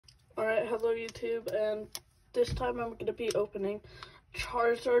Alright, hello YouTube, and this time I'm going to be opening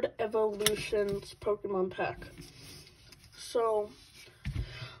Charizard Evolutions Pokemon pack. So,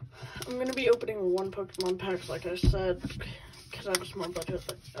 I'm going to be opening one Pokemon pack, like I said, because I have a small budget,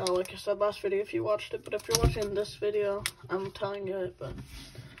 like I said last video if you watched it. But if you're watching this video, I'm telling you it, but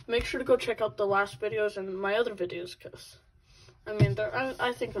make sure to go check out the last videos and my other videos, because, I mean,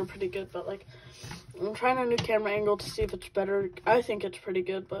 I think they're pretty good, but, like, I'm trying a new camera angle to see if it's better. I think it's pretty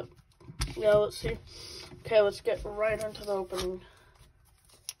good, but yeah, let's see. Okay, let's get right into the opening.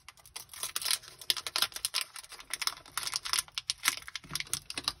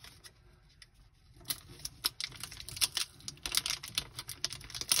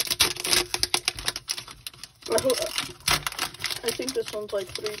 I think this one's like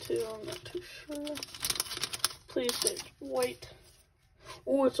 3 too, I'm not too sure. Please say it's white.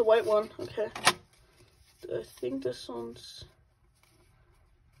 Oh, it's a white one, okay. I think this one's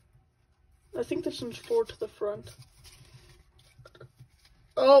 4 to the front.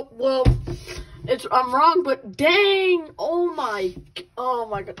 Oh, well, I'm wrong, but dang, oh my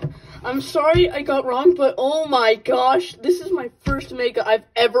god. I'm sorry I got wrong, but oh my gosh, this is my first Mega I've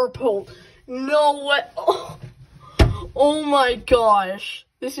ever pulled. No way. Oh my gosh.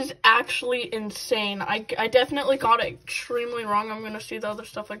 This is actually insane. I definitely got it extremely wrong. I'm going to see the other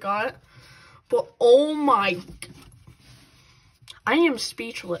stuff I got. But oh my, I am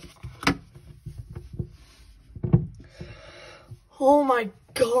speechless. Oh my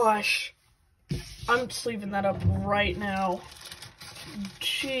gosh. I'm sleeving that up right now.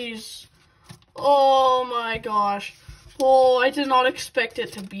 Jeez. Oh my gosh. Oh, I did not expect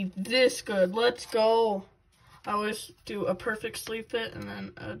it to be this good. Let's go. I always do a perfect sleeve fit and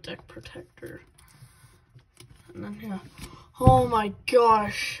then a deck protector. And then, yeah. Oh my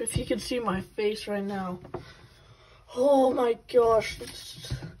gosh. If you can see my face right now. Oh my gosh.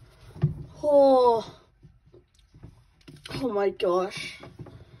 Oh my gosh.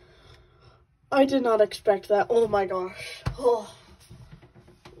 I did not expect that. Oh my gosh. Oh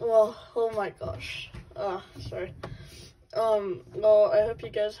my gosh. Sorry. Well, I hope you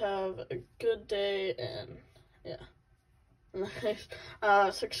guys have a good day, and yeah.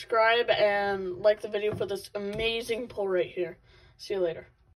 Subscribe and like the video for this amazing pull right here. See you later.